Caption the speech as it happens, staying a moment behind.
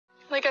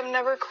Like, I've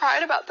never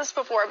cried about this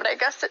before, but I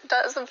guess it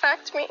does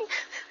affect me.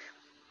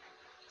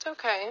 It's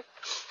okay.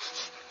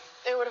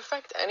 It would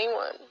affect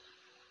anyone.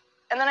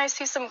 And then I'll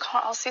see some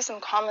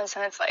comments,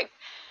 and it's like,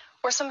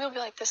 where some people be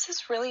like, this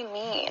is really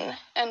mean,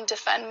 and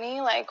defend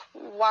me. Like,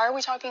 why are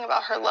we talking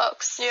about her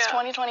looks? Yeah. It's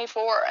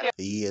 2024.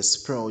 Yes,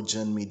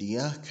 pro-Gen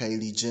media,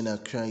 Kylie Jenner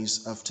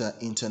cries after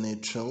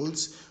internet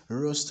trolls,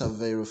 roast her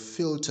viral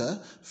filter,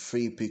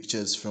 free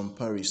pictures from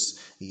Paris.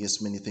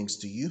 Yes, many thanks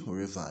to you,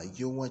 wherever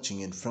you're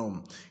watching it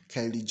from.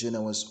 Kylie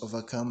Jenner was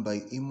overcome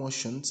by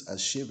emotions as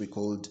she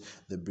recalled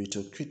the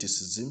brutal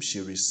criticism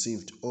she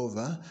received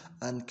over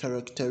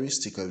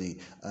uncharacteristically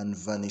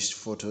unvarnished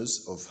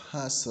photos of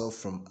herself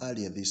from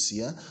earlier this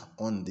year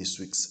on this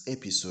week's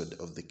episode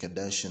of the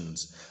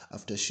Kardashians.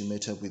 After she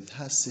met up with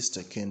her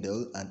sister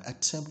Kendall and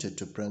attempted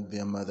to prank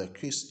their mother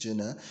Kris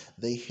Jenner,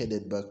 they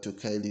headed back to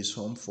Kylie's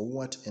home for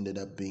what ended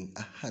up being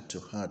a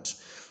heart-to-heart.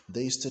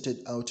 They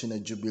started out in a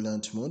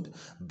jubilant mood,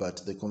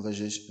 but the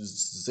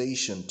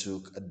conversation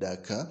took a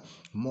darker,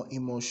 more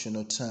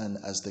emotional turn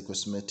as the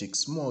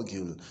cosmetics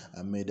mogul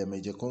made a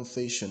major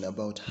confession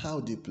about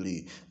how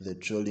deeply the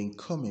trolling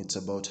comments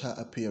about her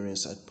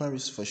appearance at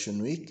Paris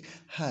Fashion Week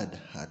had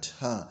hurt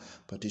her,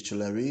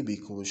 particularly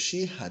because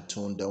she had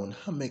toned down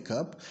her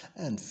makeup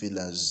and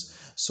fillers.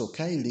 So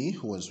Kylie,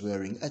 who was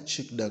wearing a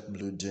chic dark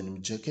blue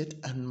denim jacket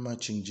and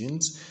matching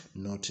jeans,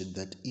 noted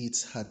that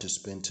it's hard to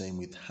spend time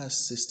with her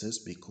sisters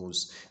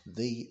because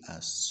they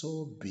are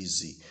so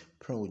busy.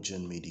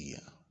 Pro-Gen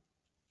Media.